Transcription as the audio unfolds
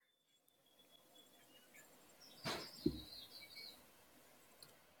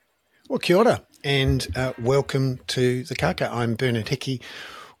Well, kia ora, and welcome to the Kaka. I'm Bernard Hickey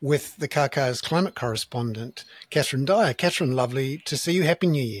with the Kaka's climate correspondent, Catherine Dyer. Catherine, lovely to see you. Happy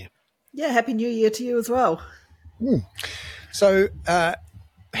New Year. Yeah, Happy New Year to you as well. So,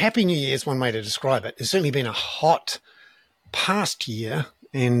 Happy New Year is one way to describe it. It's certainly been a hot past year,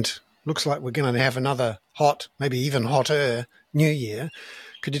 and looks like we're going to have another hot, maybe even hotter New Year.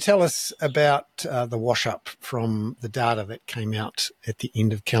 Could you tell us about the wash-up from the data that came out at the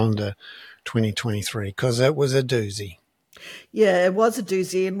end of calendar 2023? Because it was a doozy. Yeah, it was a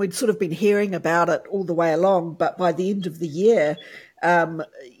doozy, and we'd sort of been hearing about it all the way along. But by the end of the year,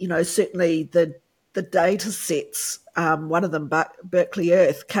 certainly the data sets, one of them, Berkeley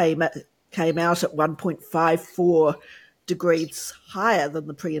Earth, came out at 1.54 degrees higher than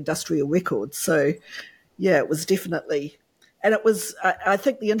the pre-industrial record. So, yeah, it was definitely. And it was, I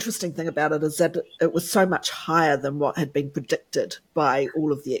think the interesting thing about it is that it was so much higher than what had been predicted by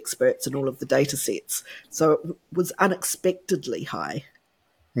all of the experts and all of the data sets. So it was unexpectedly high.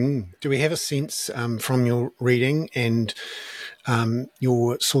 Do we have a sense from your reading and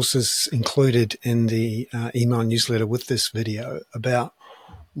your sources included in the email newsletter with this video about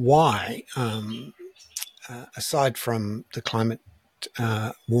why, aside from the climate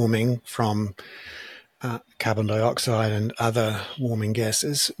warming from carbon dioxide and other warming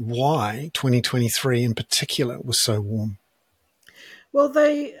gases, why 2023 in particular was so warm? Well,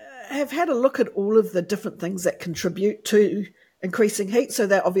 they have had a look at all of the different things that contribute to increasing heat. So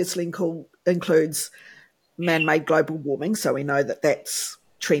that obviously includes man-made global warming. So we know that that's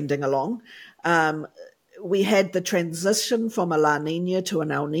trending along. We had the transition from a La Nina to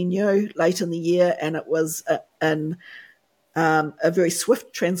an El Nino late in the year, and it was a very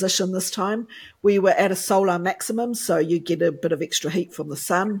swift transition this time. We were at a solar maximum, so you get a bit of extra heat from the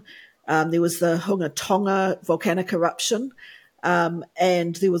sun. There was the Hunga Tonga volcanic eruption,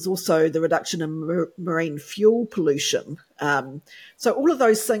 and there was also the reduction in marine fuel pollution. So all of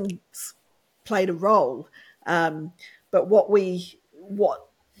those things played a role. But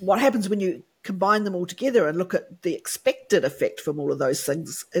what happens when you combine them all together and look at the expected effect from all of those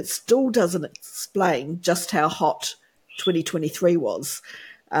things, it still doesn't explain just how hot 2023 was.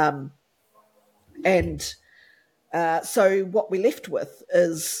 So what we're left with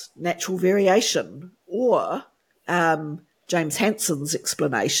is natural variation, or James Hansen's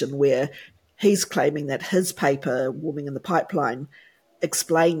explanation, where he's claiming that his paper, Warming in the Pipeline,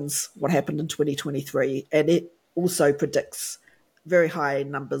 explains what happened in 2023, and it also predicts very high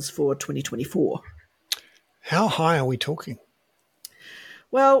numbers for 2024. How high are we talking?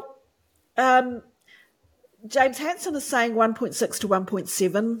 Well, James Hansen is saying 1.6 to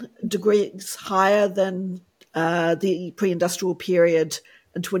 1.7 degrees higher than the pre-industrial period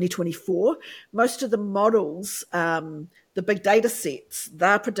in 2024. Most of the models, the big data sets,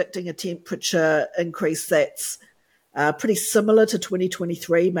 they're predicting a temperature increase that's pretty similar to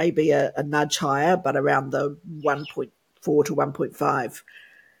 2023, maybe a nudge higher, but around the 1.4 to 1.5.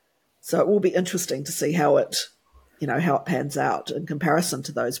 So it will be interesting to see how it pans out in comparison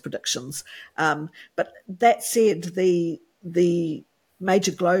to those predictions. But that said, the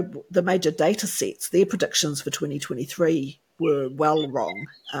major data sets, their predictions for 2023 were well wrong.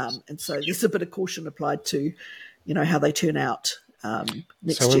 And so there's a bit of caution applied to, how they turn out next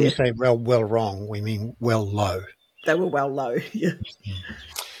year. So when we say well wrong, we mean well low. They were well low, yeah.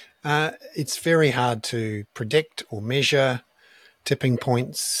 It's very hard to predict or measure tipping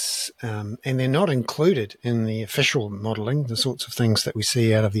points, and they're not included in the official modelling, the sorts of things that we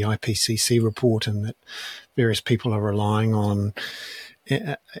see out of the IPCC report and that various people are relying on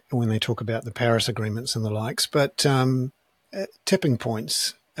when they talk about the Paris agreements and the likes. But tipping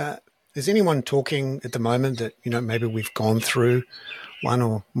points, is anyone talking at the moment that, maybe we've gone through one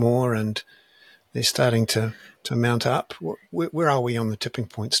or more and they're starting to mount up? Where are we on the tipping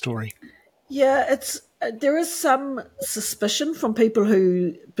point story? Yeah, there is some suspicion from people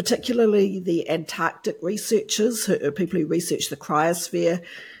who, particularly the Antarctic researchers, people who research the cryosphere,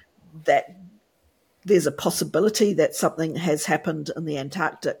 that there's a possibility that something has happened in the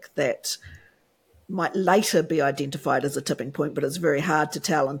Antarctic that might later be identified as a tipping point, but it's very hard to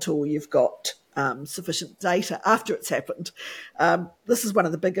tell until you've got sufficient data after it's happened. This is one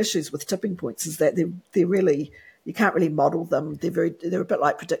of the big issues with tipping points, is that they're really, you can't really model them. They're a bit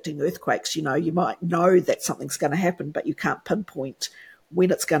like predicting earthquakes. You might know that something's going to happen, but you can't pinpoint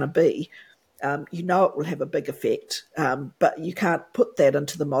when it's going to be. It will have a big effect, but you can't put that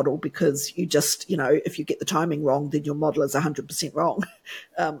into the model because you just, if you get the timing wrong, then your model is 100% wrong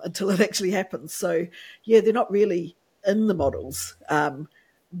until it actually happens. So, yeah, they're not really in the models,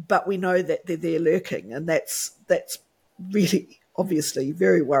 but we know that they're there lurking, and that's really obviously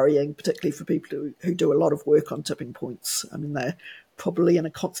very worrying, particularly for people who do a lot of work on tipping points. I mean, they're probably in a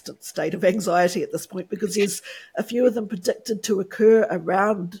constant state of anxiety at this point because there's a few of them predicted to occur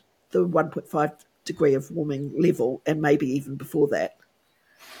around the 1.5 degree of warming level and maybe even before that.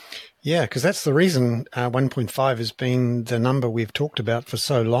 Yeah, because that's the reason 1.5 has been the number we've talked about for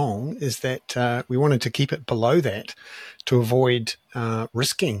so long, is that we wanted to keep it below that to avoid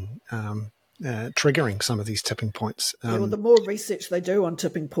risking triggering some of these tipping points. Well, the more research they do on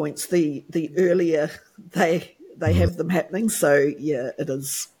tipping points, the earlier they have them happening. So, yeah, it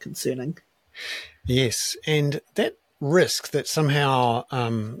is concerning. Yes, and that risk that somehow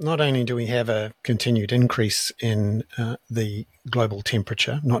not only do we have a continued increase in the global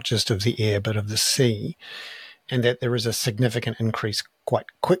temperature, not just of the air but of the sea, and that there is a significant increase quite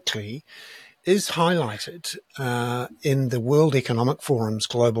quickly, is highlighted in the World Economic Forum's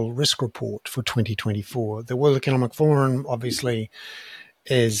Global Risk Report for 2024. The World Economic Forum obviously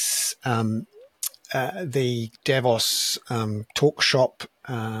is the Davos talk shop,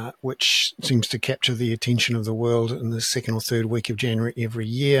 which seems to capture the attention of the world in the second or third week of January every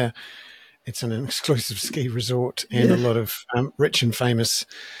year. It's an exclusive ski resort, and a lot of rich and famous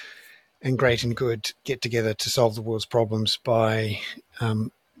and great and good get together to solve the world's problems by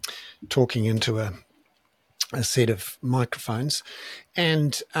talking into a set of microphones.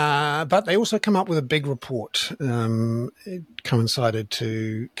 And but they also come up with a big report. It coincided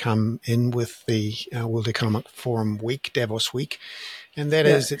to come in with the World Economic Forum week, Davos week, and that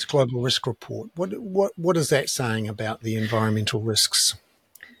is its global risk report. What is that saying about the environmental risks?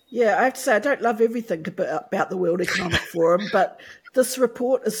 Yeah, I have to say I don't love everything about the World Economic Forum, but this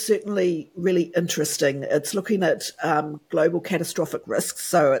report is certainly really interesting. It's looking at global catastrophic risks,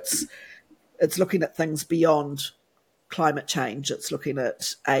 so it's looking at things beyond climate change. It's looking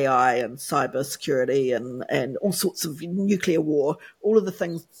at AI and cybersecurity and all sorts of nuclear war, all of the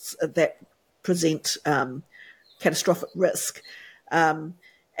things that present catastrophic risk.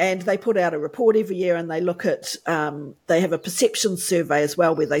 And they put out a report every year, and they look at, they have a perception survey as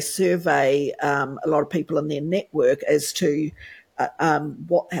well, where they survey a lot of people in their network as to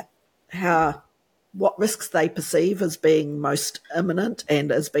what risks they perceive as being most imminent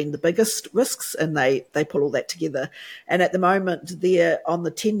and as being the biggest risks, and they pull all that together. And at the moment, they're on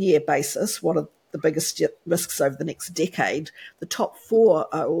the 10-year basis, what are the biggest risks over the next decade? The top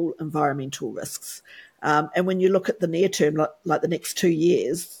 4 are all environmental risks. And when you look at the near term, like the next 2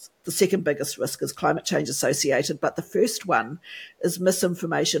 years, the second biggest risk is climate change associated, but the first one is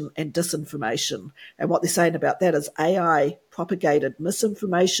misinformation and disinformation. And what they're saying about that is AI propagated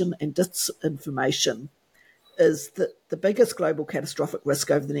misinformation and disinformation is the biggest global catastrophic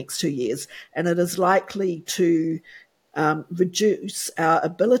risk over the next 2 years. And it is likely to reduce our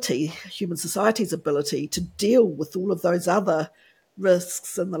ability, human society's ability, to deal with all of those other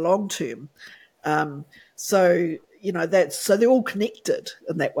risks in the long term. So they're all connected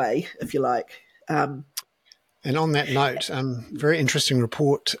in that way, if you like. And on that note, very interesting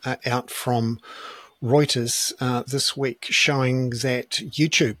report out from Reuters this week showing that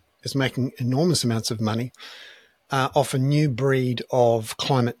YouTube is making enormous amounts of money off a new breed of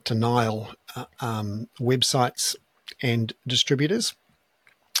climate denial websites and distributors.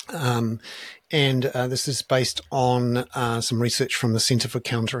 And this is based on some research from the Centre for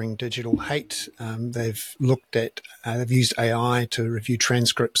Countering Digital Hate. They've used AI to review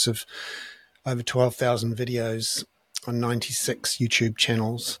transcripts of over 12,000 videos on 96 YouTube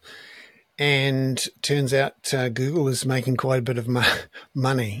channels. And turns out Google is making quite a bit of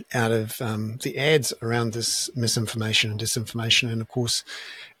money out of the ads around this misinformation and disinformation. And of course,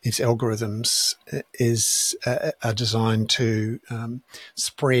 its algorithms are designed to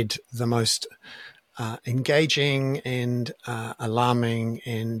spread the most engaging and alarming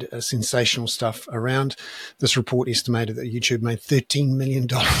and sensational stuff around. This report estimated that YouTube made $13 million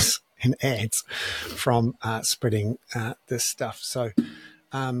in ads from spreading this stuff. So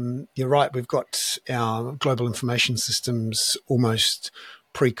you're right, we've got our global information systems almost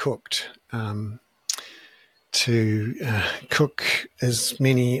pre-cooked to cook as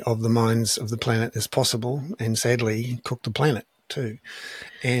many of the minds of the planet as possible, and sadly cook the planet too.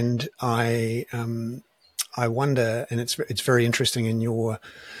 And I wonder, and it's very interesting in your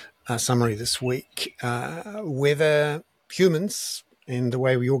summary this week, whether humans and the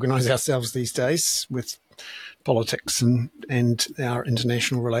way we organise ourselves these days with politics and our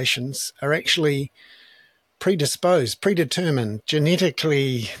international relations are actually predetermined,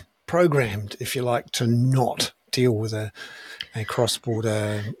 genetically programmed, if you like, to not deal with a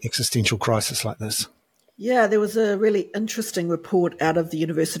cross-border existential crisis like this. Yeah, there was a really interesting report out of the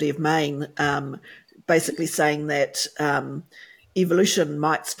University of Maine basically saying that evolution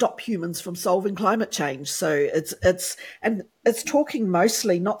might stop humans from solving climate change. So it's talking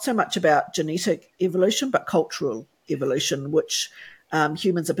mostly not so much about genetic evolution, but cultural evolution, which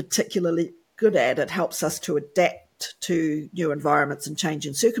humans are particularly good at. It helps us to adapt to new environments and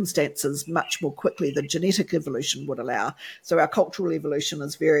changing circumstances much more quickly than genetic evolution would allow. So our cultural evolution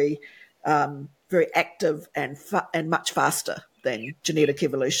is very active and much faster than genetic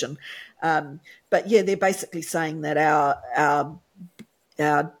evolution. But yeah, they're basically saying that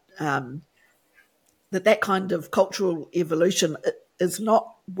that kind of cultural evolution is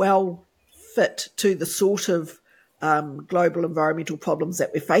not well fit to the sort of global environmental problems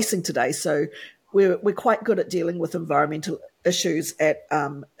that we're facing today. So we're quite good at dealing with environmental issues at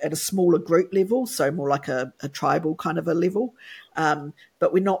a smaller group level, so more like a tribal kind of a level.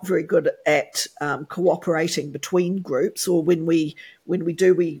 But we're not very good at cooperating between groups, or when we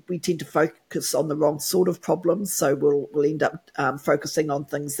do, we tend to focus on the wrong sort of problems. So we'll end up focusing on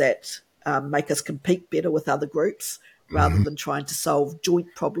things that make us compete better with other groups rather than trying to solve joint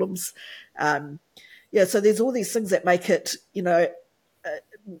problems. So there's all these things that make it,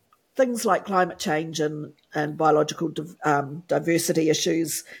 things like climate change and biological diversity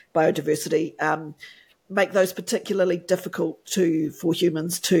issues, biodiversity, make those particularly difficult for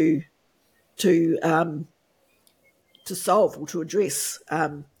humans to solve or to address.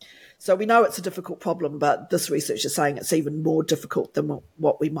 So we know it's a difficult problem, but this research is saying it's even more difficult than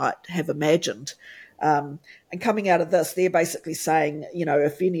what we might have imagined. And coming out of this, they're basically saying,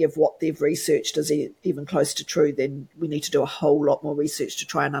 if any of what they've researched is even close to true, then we need to do a whole lot more research to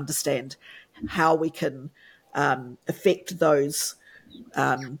try and understand how we can affect those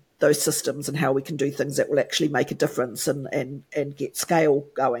systems and how we can do things that will actually make a difference and get scale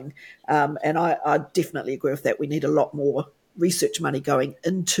going. And I definitely agree with that. We need a lot more research money going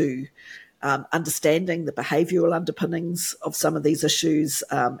into understanding the behavioural underpinnings of some of these issues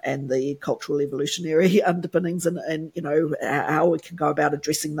and the cultural evolutionary underpinnings and how we can go about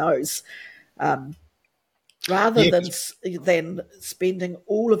addressing those rather than spending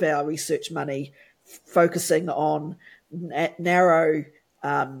all of our research money focusing on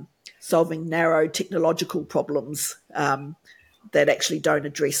solving narrow technological problems that actually don't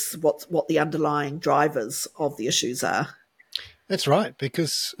address what the underlying drivers of the issues are. That's right,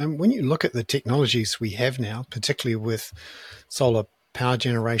 because when you look at the technologies we have now, particularly with solar power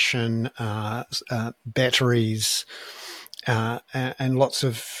generation, batteries, and lots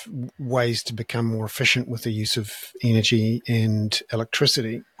of ways to become more efficient with the use of energy and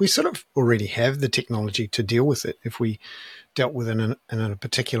electricity, we sort of already have the technology to deal with it if we dealt with it in a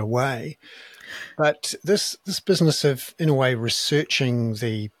particular way. But this business of, in a way, researching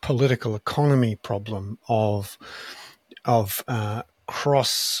the political economy problem of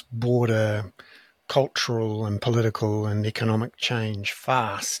cross-border cultural and political and economic change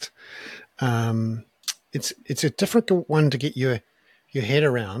fast. It's a difficult one to get your head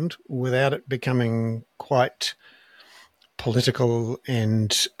around without it becoming quite political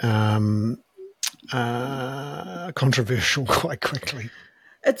and controversial quite quickly.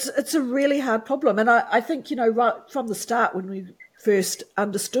 It's a really hard problem, and I think right from the start when we first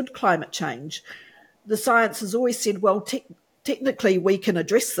understood climate change, the science has always said, well, technically we can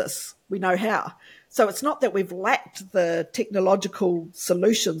address this. We know how. So it's not that we've lacked the technological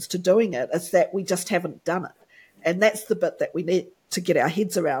solutions to doing it. It's that we just haven't done it. And that's the bit that we need to get our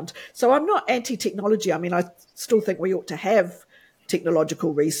heads around. So I'm not anti-technology. I mean, I still think we ought to have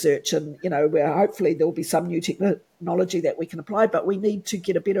technological research and, where hopefully there will be some new technology that we can apply, but we need to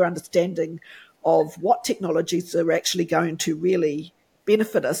get a better understanding of what technologies are actually going to really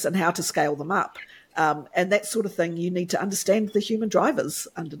benefit us and how to scale them up. And that sort of thing, you need to understand the human drivers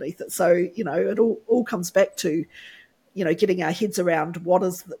underneath it. So, it all comes back to, getting our heads around what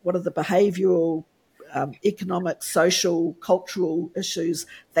are the behavioural, economic, social, cultural issues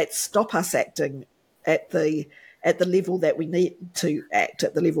that stop us acting at the level that we need to act,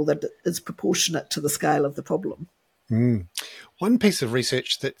 at the level that is proportionate to the scale of the problem. One piece of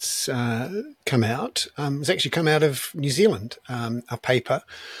research that's come out has actually come out of New Zealand, a paper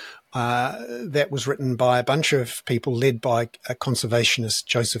that was written by a bunch of people led by a conservationist,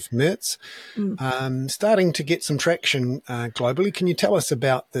 Joseph Merz, starting to get some traction globally. Can you tell us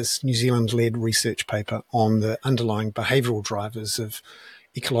about this New Zealand-led research paper on the underlying behavioural drivers of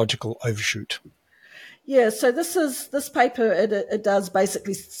ecological overshoot? Yeah, so this paper, it does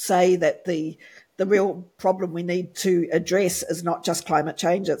basically say that the real problem we need to address is not just climate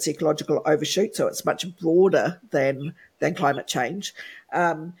change, it's ecological overshoot, so it's much broader than climate change.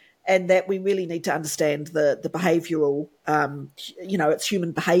 And that we really need to understand the behavioural, it's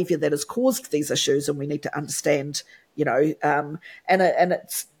human behaviour that has caused these issues, and we need to understand and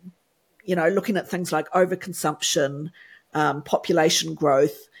it's, looking at things like overconsumption, population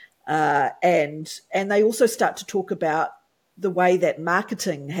growth, and they also start to talk about the way that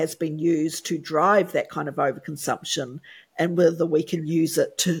marketing has been used to drive that kind of overconsumption, and whether we can use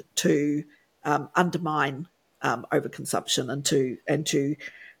it to undermine overconsumption and to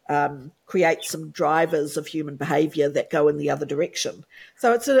create some drivers of human behaviour that go in the other direction.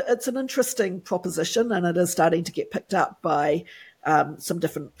 So it's an interesting proposition, and it is starting to get picked up by some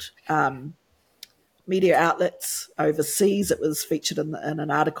different media outlets overseas. It was featured in an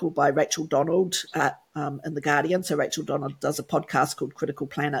article by Rachel Donald in The Guardian. So Rachel Donald does a podcast called Critical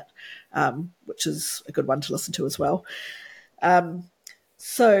Planet, which is a good one to listen to as well. Or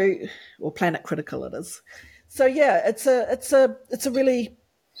Planet Critical it is. So yeah, it's a really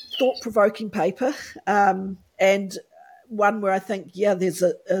thought-provoking paper, and one where I think, there's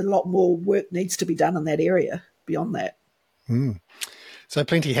a lot more work needs to be done in that area beyond that. So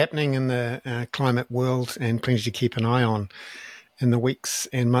plenty happening in the climate world, and plenty to keep an eye on in the weeks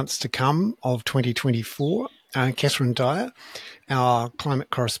and months to come of 2024. Catherine Dyer, our climate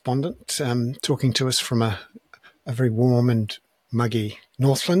correspondent, talking to us from a very warm and muggy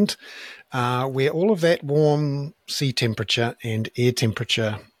Northland, where all of that warm sea temperature and air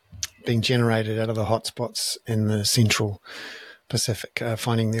temperature being generated out of the hotspots in the central Pacific are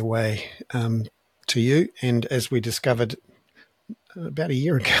finding their way to you. And as we discovered about a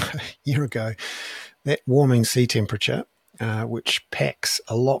year ago, that warming sea temperature, which packs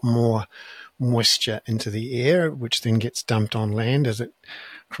a lot more moisture into the air, which then gets dumped on land as it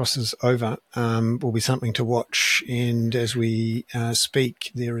crosses over, will be something to watch. And as we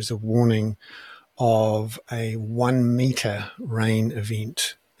speak, there is a warning of a 1 metre rain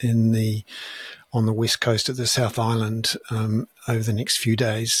event on the west coast of the South Island over the next few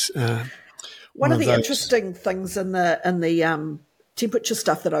days. One of the interesting things in the temperature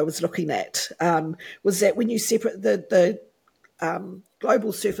stuff that I was looking at was that when you separate the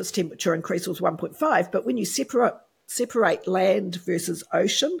global surface temperature increase was 1.5, but when you separate land versus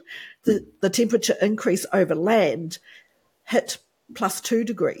ocean, the temperature increase over land hit plus 2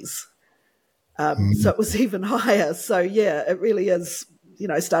 degrees. So it was even higher. So yeah, it really is,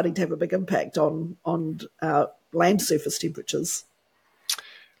 starting to have a big impact on land surface temperatures.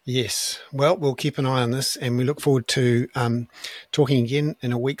 Yes. Well, we'll keep an eye on this, and we look forward to talking again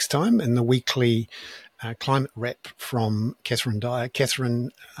in a week's time in the weekly climate wrap from Catherine Dyer.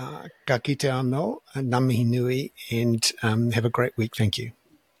 Catherine, ka kite anō, ngā mihi nui, and have a great week. Thank you.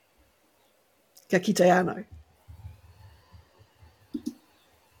 Ka kite anō.